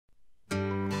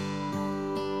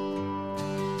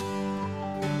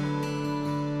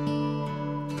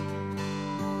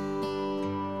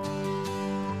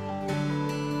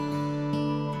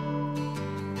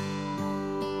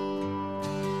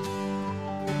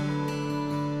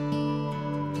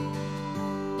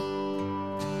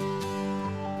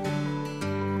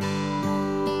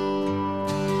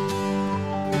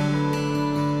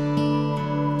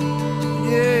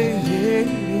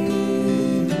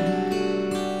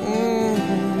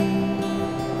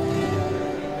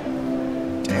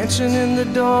dancing in the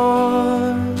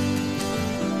dark,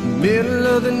 middle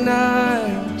of the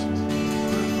night,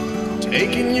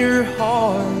 taking your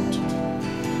heart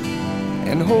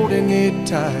and holding it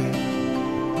tight.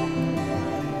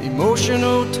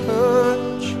 Emotional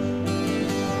touch,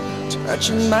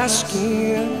 touching my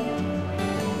skin,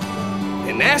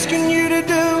 and asking you to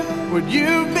do what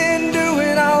you've been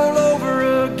doing all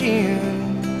over again.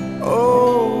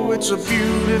 Oh, it's a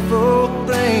beautiful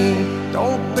thing.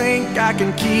 Don't think I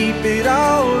can keep it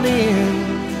all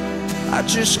in. I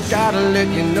just gotta let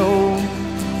you know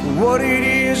what it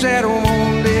is that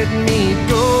won't let me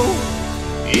go.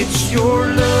 It's your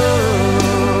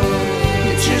love.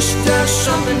 It just does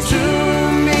something to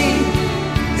me.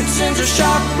 It sends a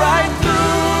shock right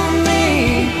through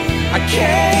me. I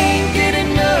can't get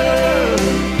enough.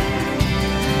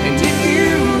 And if you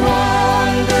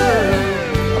wonder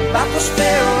about the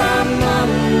spell I'm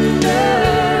under,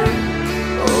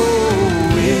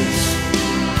 oh, it's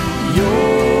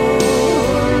your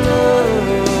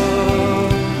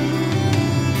love.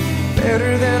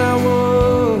 Better than I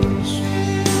was,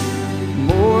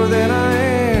 more than I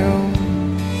am,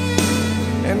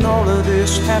 and all of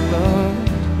this happened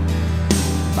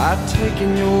by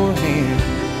taking your hand.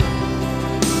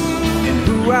 And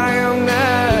who I am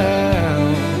now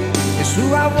is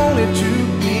who I wanted to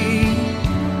be.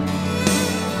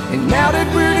 And now that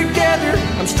we're together,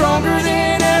 I'm stronger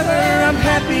than ever. I'm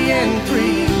happy and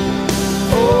free.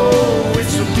 Oh,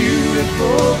 it's a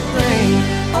beautiful thing.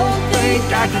 Don't think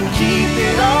I can keep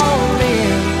it all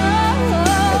in.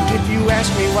 And if you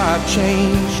ask me why I've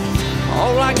changed,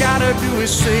 all I gotta do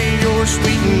is say your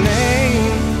sweet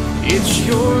name. It's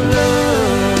your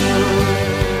love.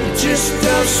 It just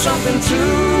does something to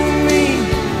me.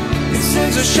 It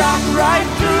sends a shock right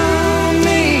through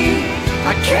me.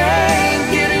 I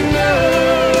can't get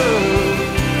enough.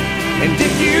 And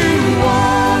if you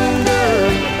wonder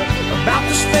about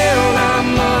the spell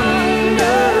I'm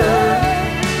under,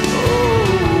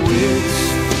 oh, it's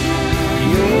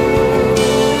your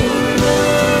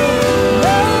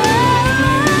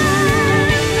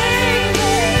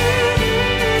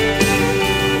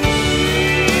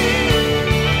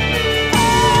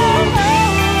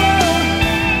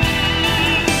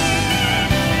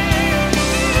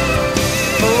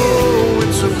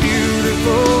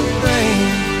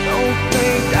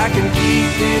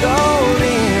it all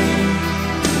in.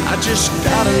 I just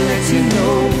gotta let you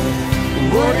know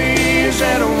what it is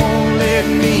that won't let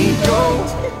me go.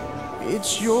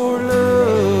 It's your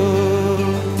love.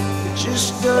 It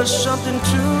just does something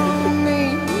to me.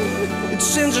 It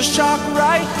sends a shock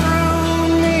right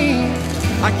through me.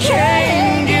 I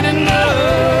can't get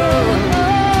enough.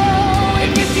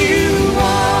 And if you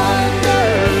wonder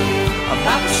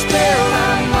about the spell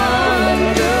I'm under,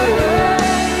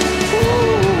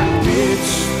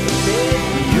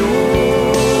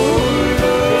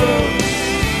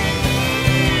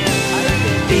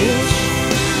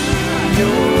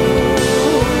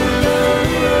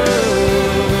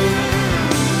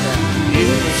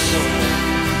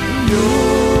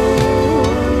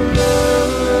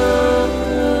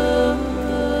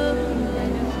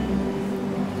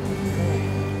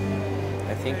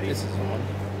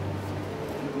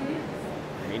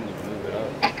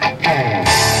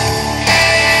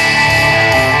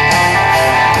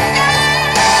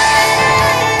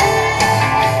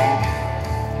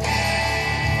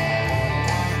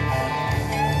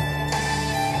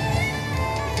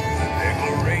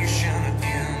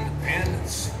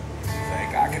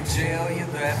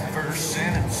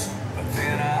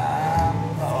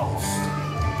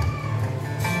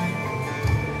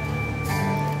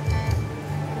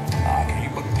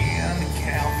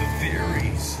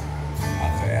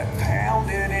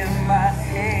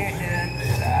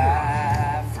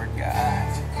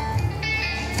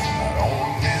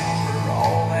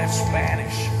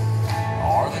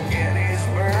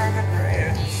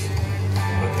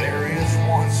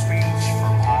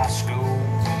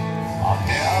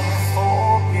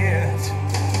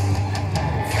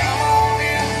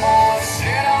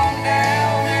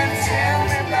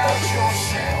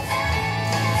 yourself.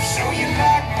 So you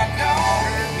like my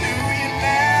daughter, do you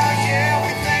now?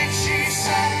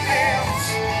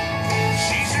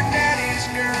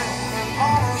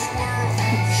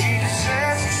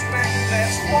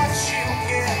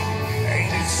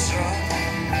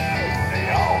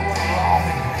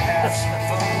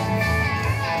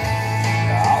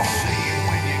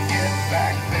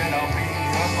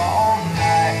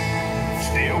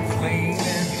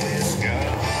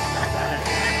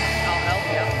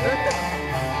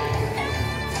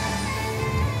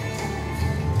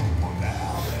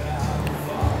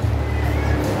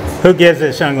 Who gives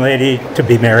this young lady to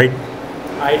be married?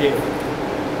 I do.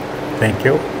 Thank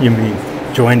you. You may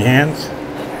join hands.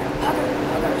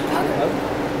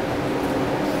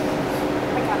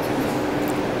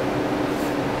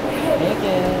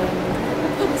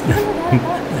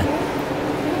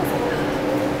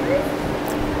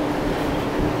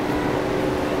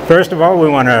 First of all, we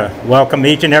want to welcome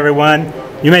each and every one.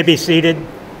 You may be seated.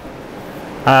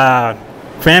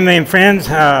 Family and friends,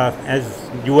 as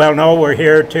you well know, we're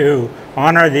here to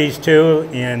honor these two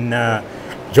in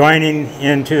joining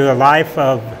into a life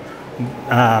of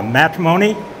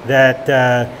matrimony, that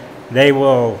they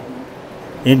will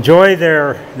enjoy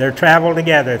their travel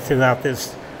together throughout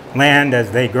this land as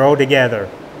they grow together,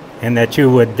 and that you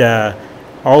would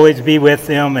always be with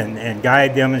them and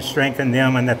guide them and strengthen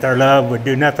them, and that their love would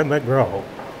do nothing but grow.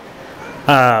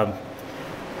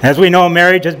 As we know,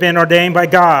 marriage has been ordained by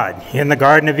God in the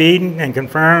Garden of Eden and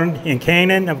confirmed in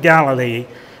Canaan of Galilee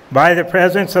by the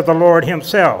presence of the Lord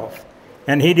himself.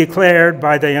 And he declared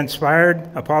by the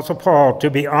inspired Apostle Paul to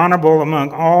be honorable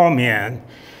among all men.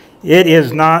 It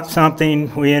is not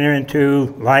something we enter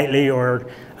into lightly,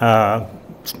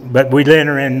 but we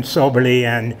enter in soberly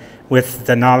and with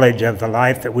the knowledge of the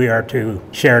life that we are to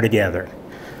share together.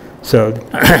 So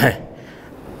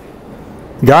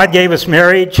God gave us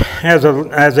marriage as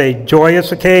a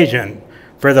joyous occasion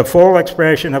for the full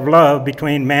expression of love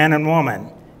between man and woman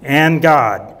and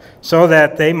God, so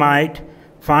that they might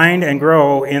find and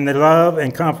grow in the love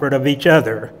and comfort of each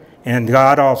other, and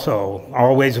God also,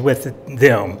 always with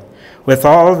them, with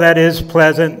all that is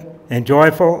pleasant and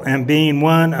joyful, and being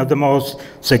one of the most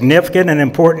significant and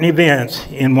important events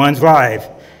in one's life.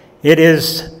 It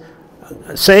is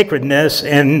sacredness,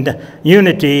 and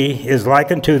unity is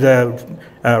likened to the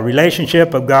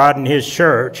relationship of God and his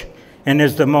church, and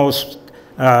is the most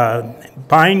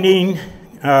binding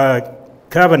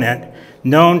covenant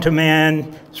known to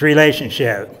man's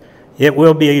relationship. It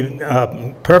will be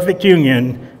a perfect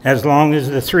union as long as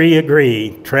the three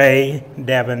agree: Trey,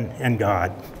 Devin, and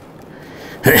God.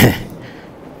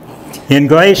 In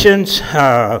Galatians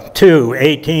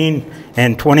 2:18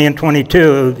 and 20 and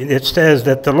 22, it says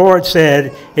that the Lord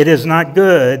said, "It is not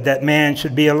good that man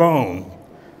should be alone.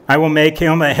 I will make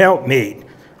him a helpmeet,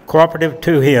 cooperative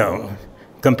to him,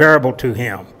 comparable to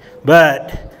him.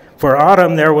 But for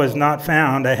Adam there was not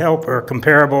found a helper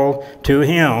comparable to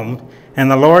him. And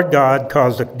the Lord God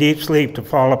caused a deep sleep to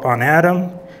fall upon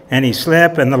Adam, and he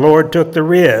slept, and the Lord took the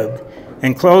rib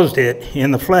and closed it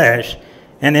in the flesh,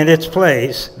 and in its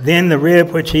place, then the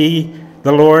rib which the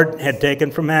Lord had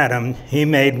taken from Adam, he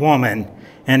made woman,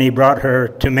 and he brought her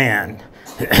to man."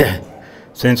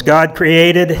 Since God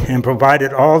created and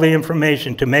provided all the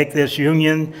information to make this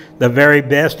union the very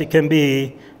best it can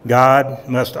be, God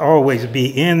must always be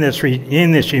in this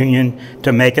union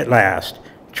to make it last.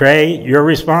 Trey, your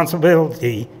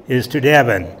responsibility is to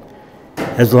Devin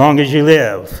as long as you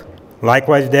live.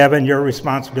 Likewise, Devin, your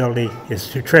responsibility is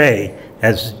to Trey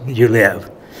as you live.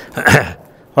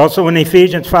 Also in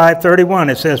Ephesians 5:31,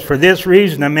 it says, "For this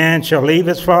reason a man shall leave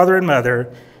his father and mother,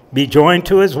 be joined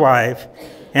to his wife,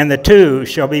 and the two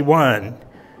shall be one.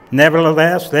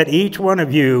 Nevertheless, let each one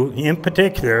of you in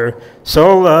particular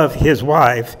so love his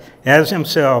wife as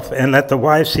himself, and let the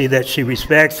wife see that she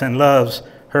respects and loves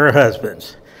her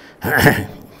husbands."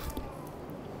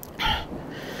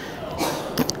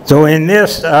 So in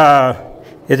this,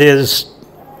 it is,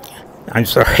 I'm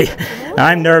sorry,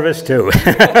 I'm nervous too.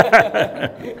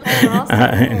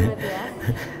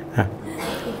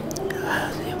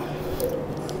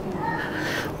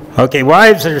 Okay,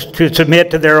 wives are to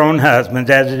submit to their own husbands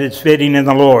as it is fitting in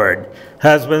the Lord.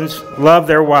 Husbands, love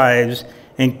their wives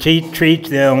and treat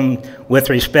them with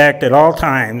respect at all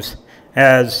times,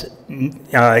 as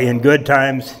in good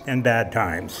times and bad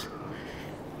times.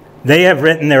 They have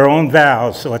written their own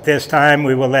vows, so at this time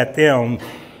we will let them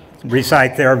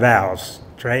recite their vows.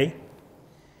 Trey?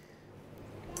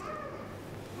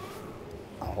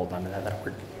 I'll hold on to that, that'll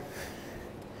work.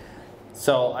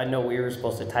 So I know we were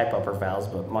supposed to type up our vows,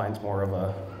 but mine's more of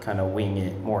a kind of wing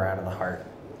it, more out of the heart.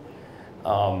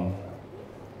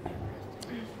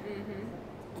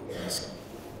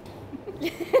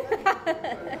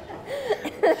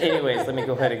 Anyways, let me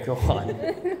go ahead and go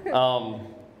on.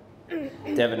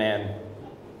 Devinann,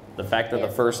 the fact that the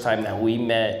first time that we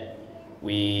met,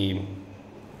 we,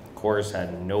 of course,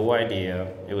 had no idea.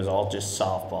 It was all just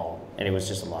softball, and it was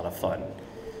just a lot of fun.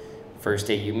 First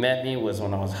day you met me was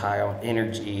when I was high on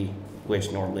energy,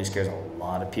 which normally scares a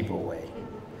lot of people away.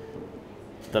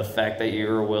 The fact that you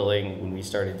were willing, when we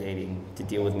started dating, to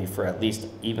deal with me for at least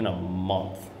even a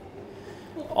month,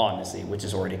 honestly, which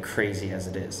is already crazy as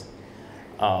it is.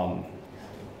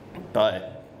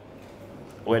 But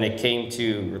when it came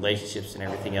to relationships and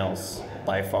everything else,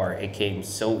 by far, it came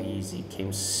so easy,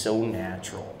 came so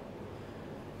natural.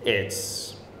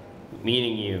 It's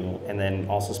meeting you and then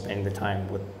also spending the time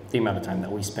with the amount of time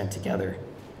that we spent together.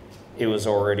 It was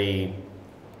already,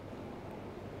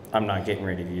 I'm not getting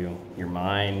rid of you, you're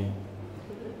mine.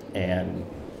 And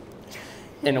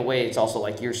in a way, it's also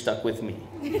like you're stuck with me.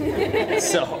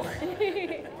 So.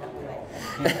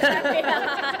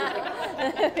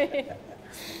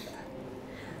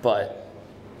 But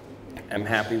I'm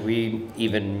happy we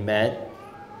even met.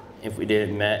 If we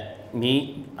didn't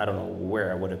meet, I don't know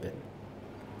where I would have been.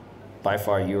 By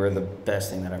far, you are the best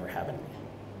thing that ever happened to me.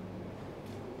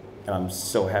 And I'm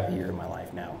so happy you're in my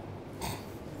life now.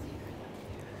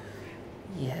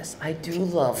 Yes, I do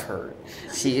love her.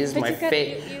 She is my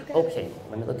favorite. Okay,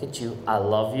 let me look at you. I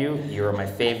love you. You are my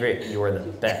favorite. You are the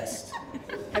best.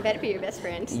 I better be your best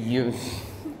friend. You.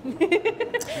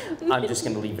 I'm just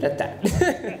going to leave it at that.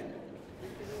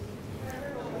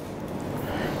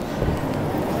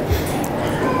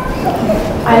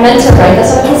 I meant to write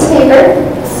this on a piece of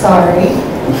paper. Sorry.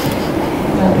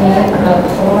 Let me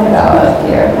pull it out up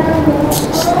here.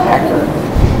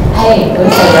 Hey, at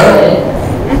least I wrote it.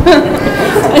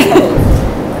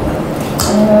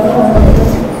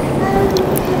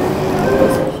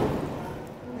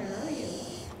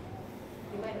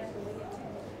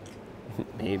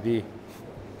 Maybe.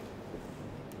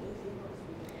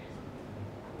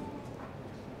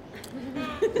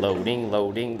 Loading,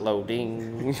 loading,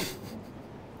 loading.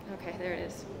 Okay, there it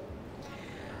is.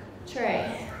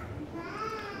 Trey,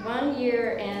 1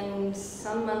 year and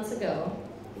some months ago,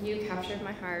 you captured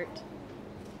my heart.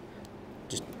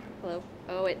 Just Hello?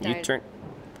 Oh, it died. you turn.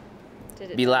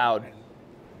 Did it Be loud.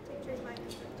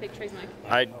 Take Trey's mic.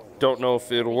 I don't know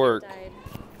if it'll work. Died.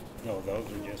 No,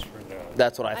 those are just for the...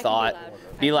 That's what I can thought.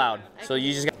 Be loud. I So can you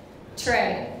be just got.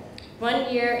 Trey,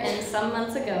 1 year and some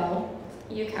months ago,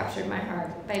 you captured my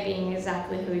heart by being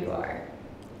exactly who you are.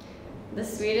 The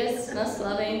sweetest, most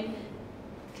loving,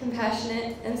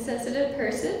 compassionate, and sensitive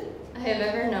person I have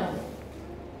ever known.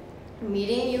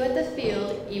 Meeting you at the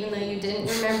field, even though you didn't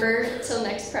remember till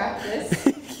next practice,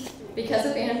 because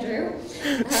of Andrew,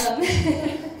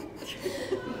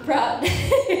 brought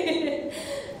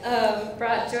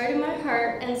joy to my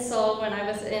heart and soul when I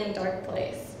was in a dark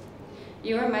place.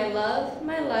 You are my love,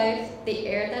 my life, the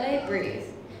air that I breathe.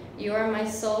 You are my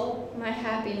soul, my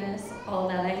happiness, all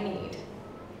that I need.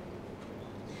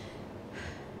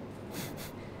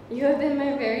 You have been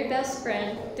my very best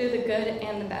friend through the good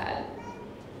and the bad.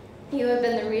 You have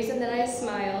been the reason that I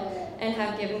smile and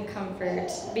have given comfort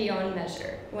beyond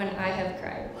measure when I have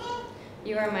cried.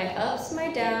 You are my ups,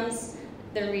 my downs,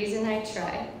 the reason I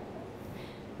try.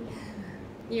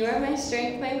 You are my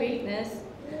strength, my weakness,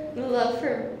 the love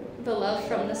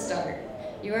from the start.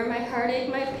 You are my heartache,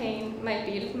 my pain, my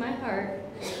beat of my heart.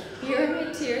 You are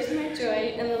my tears, my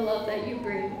joy, and the love that you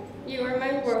bring. You are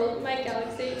my world, my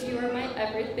galaxy. You are my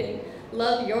everything.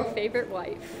 Love your favorite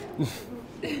wife.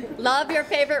 Love your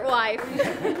favorite wife.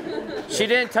 She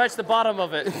didn't touch the bottom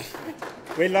of it.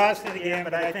 We lost it again,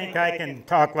 but I think I can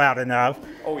talk loud enough.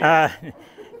 Oh, yeah.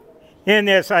 In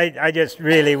this, I just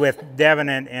really, with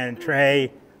Devinann and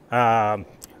Trey,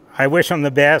 I wish them the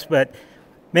best, but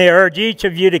may I urge each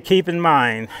of you to keep in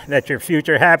mind that your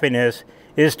future happiness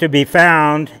is to be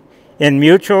found in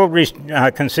mutual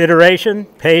consideration,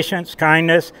 patience,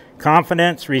 kindness,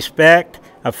 confidence, respect,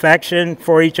 affection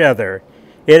for each other.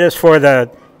 It is for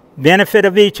the benefit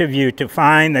of each of you to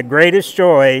find the greatest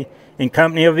joy in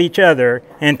company of each other,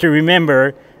 and to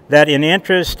remember that in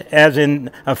interest as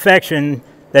in affection,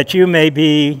 that you may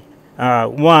be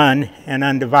one and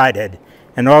undivided.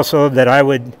 And also that I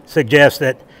would suggest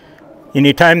that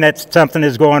anytime that something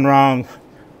is going wrong,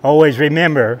 always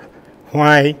remember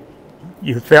why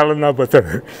you fell in love with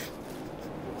her.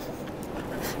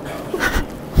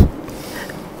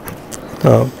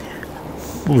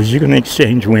 Was you going to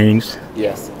exchange wings?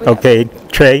 Yes. Okay,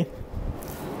 Trey,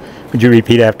 would you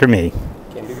repeat after me?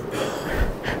 Can do.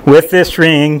 With this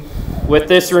ring,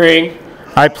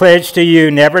 I pledge to you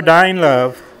never dying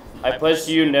love, I pledge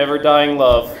to you never dying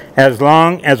love, as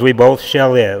long as we both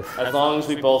shall live. as long as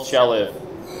we both shall live.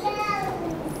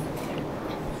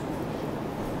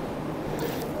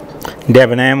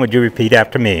 Devinann, would you repeat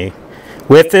after me?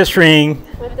 With this ring,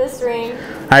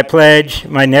 I pledge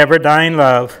my never dying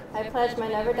love, I pledge my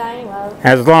never dying love,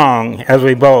 as long as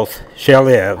we both shall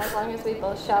live. as long as we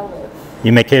both shall live.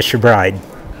 You may kiss your bride.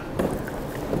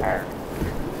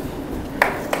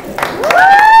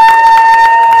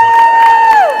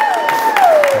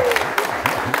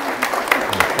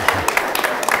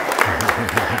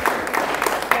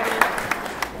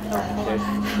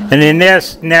 And in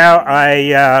this, now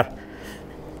I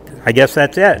guess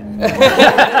that's it.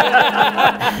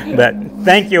 But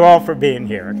thank you all for being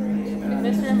here.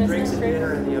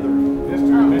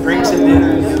 Drinks and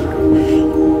dinners.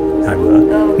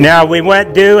 Now we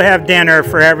do have dinner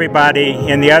for everybody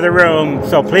in the other room,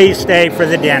 so please stay for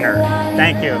the dinner.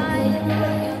 Thank you.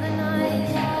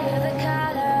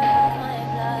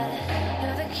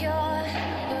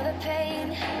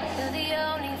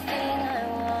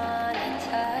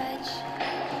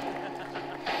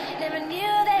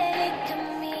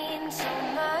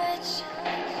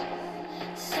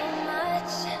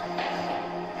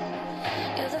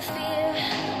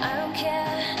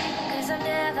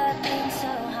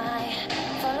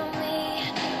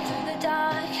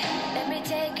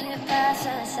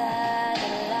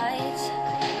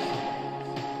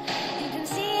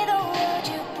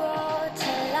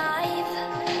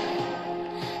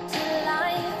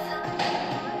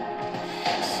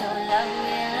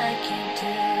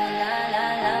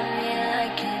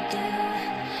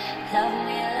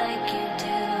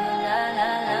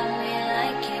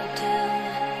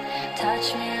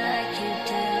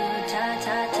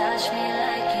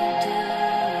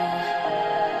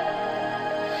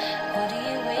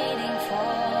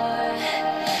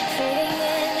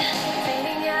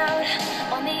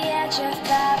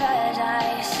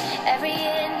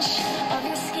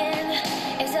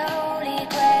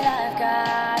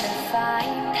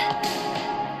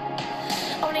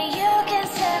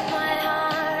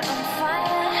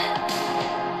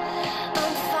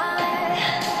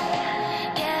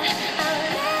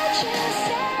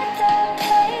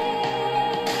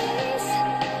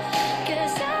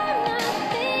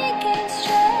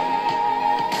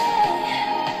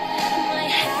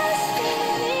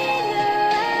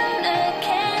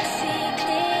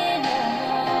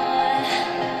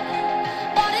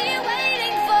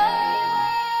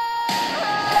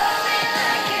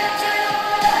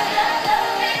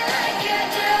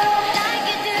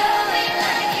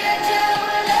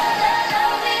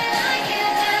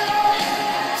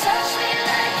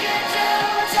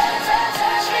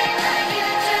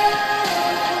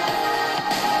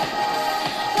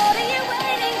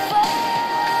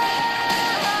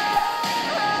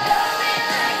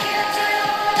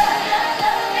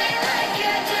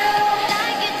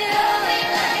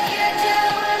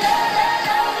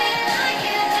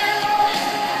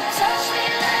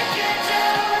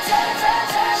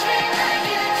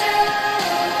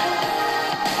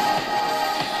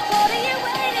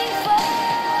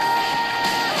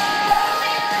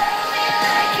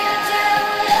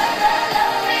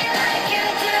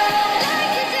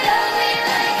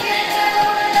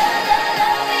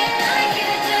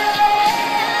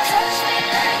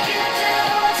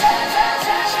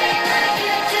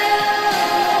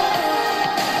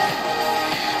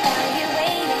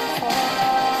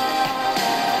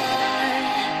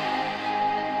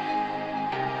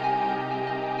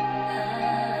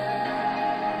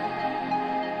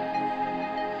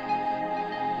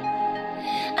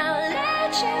 I'll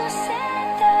let you